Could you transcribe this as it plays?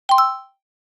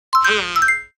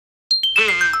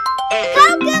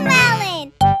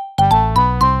CoComelon!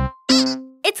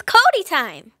 It's Cody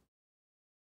Time!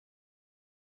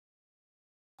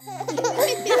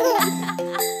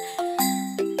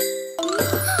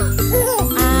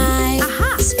 I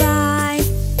spy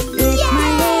with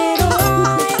my little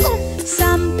eye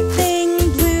something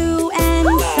blue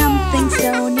and something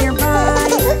so nearby.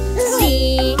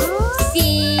 See,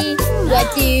 what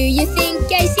do you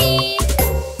think I see?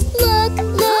 Look,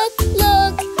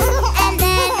 and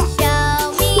then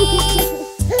show me.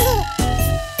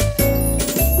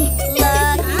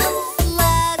 Look,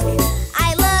 I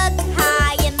look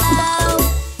high and low.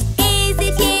 Is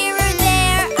it here or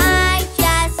there? I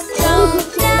just don't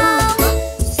know.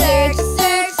 Search,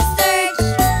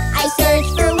 I search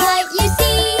for what you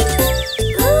see.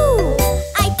 Ooh,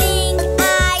 I think I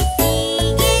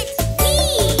see it's me.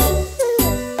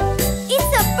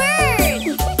 It's a bird.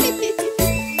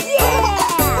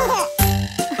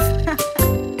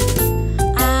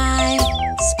 I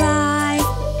spy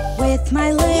with my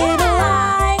little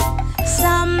eye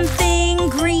something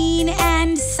green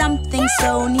and something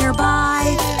so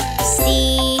nearby.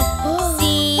 See,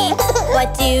 what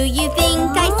do you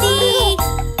think I see?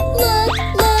 Look,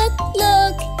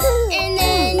 and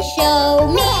then show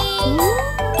me.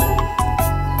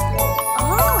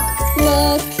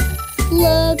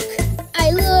 Look,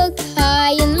 I look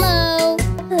high and low.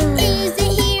 Is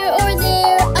it here or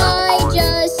there? I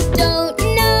just don't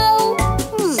know.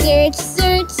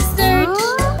 Search,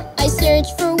 I search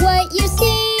for what you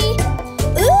see.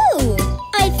 Ooh,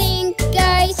 I think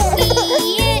I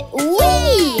see it.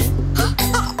 Wee!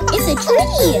 It's a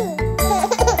tree!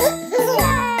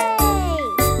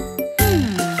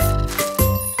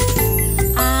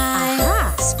 I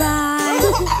spy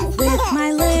with my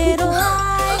little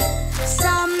eye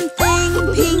something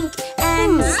pink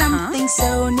and something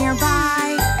so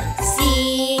nearby.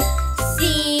 See,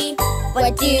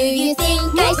 what do you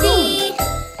think I see?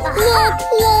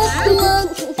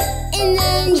 Look, and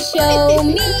then show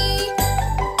me.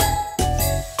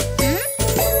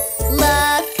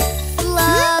 Look,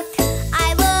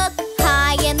 I look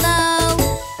high and low.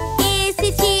 Is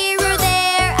it here or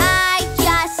there? I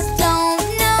just don't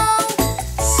know.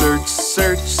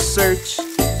 Search,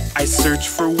 I search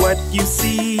for what you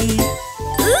see.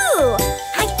 Ooh,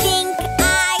 I think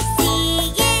I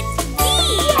see it's me.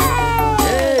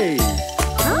 Hey!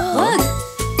 Look,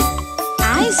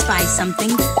 I spy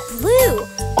something Blue,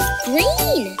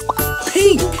 green,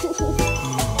 pink.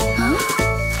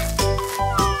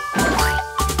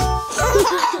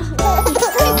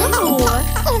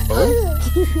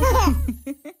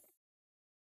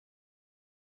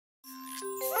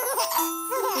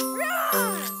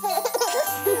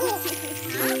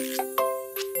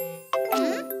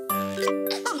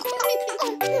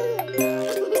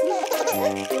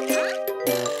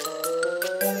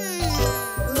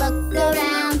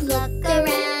 Look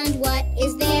around, what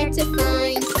is there to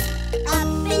find? Up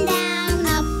and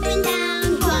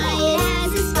down, quiet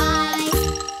as a spy.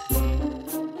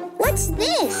 What's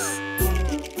this?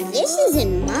 This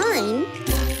isn't mine.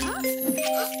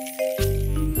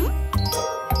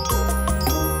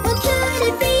 What could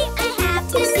it be? I have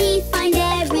to see, find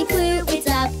every clue. It's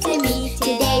up to me.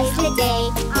 Today's the day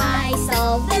I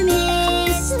solve the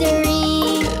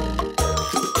mystery.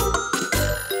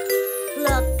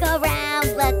 Look around,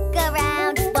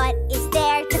 what is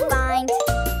there to find?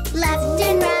 Left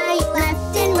and right,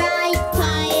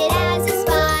 quiet as a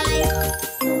spy.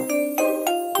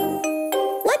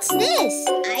 What's this?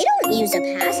 I don't use a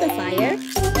pacifier.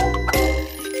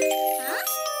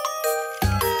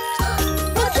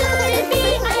 What could it be?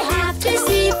 I have to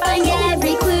see, find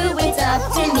every clue. It's up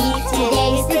to me.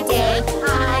 Today's the day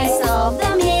I solve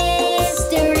the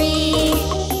mystery.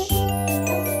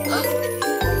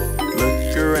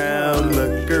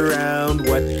 Look around,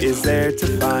 what is there to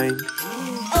find?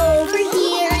 Over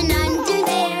here and under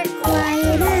there,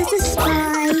 quiet as a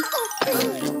spy.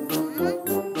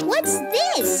 What's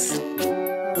this?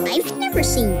 I've never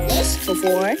seen this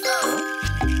before.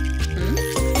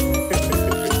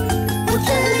 What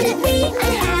could it be?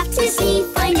 I have to see,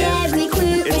 find every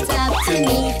clue. It's up to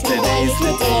me. Today's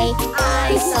the day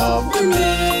I solve the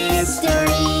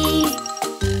mystery.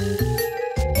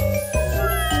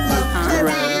 Look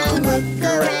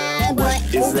around, what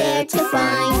is there to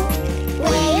find?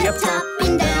 Way up top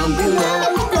and down below,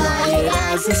 quiet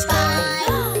as a spy.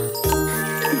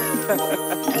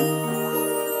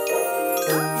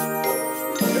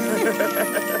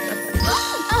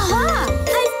 Aha!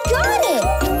 I've got it!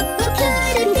 What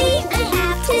could it be? I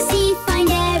have to see, find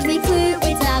every clue.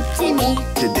 It's up to me.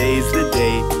 Today's the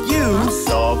day you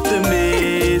solve the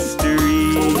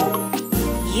mystery.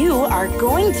 are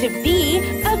going to be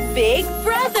a big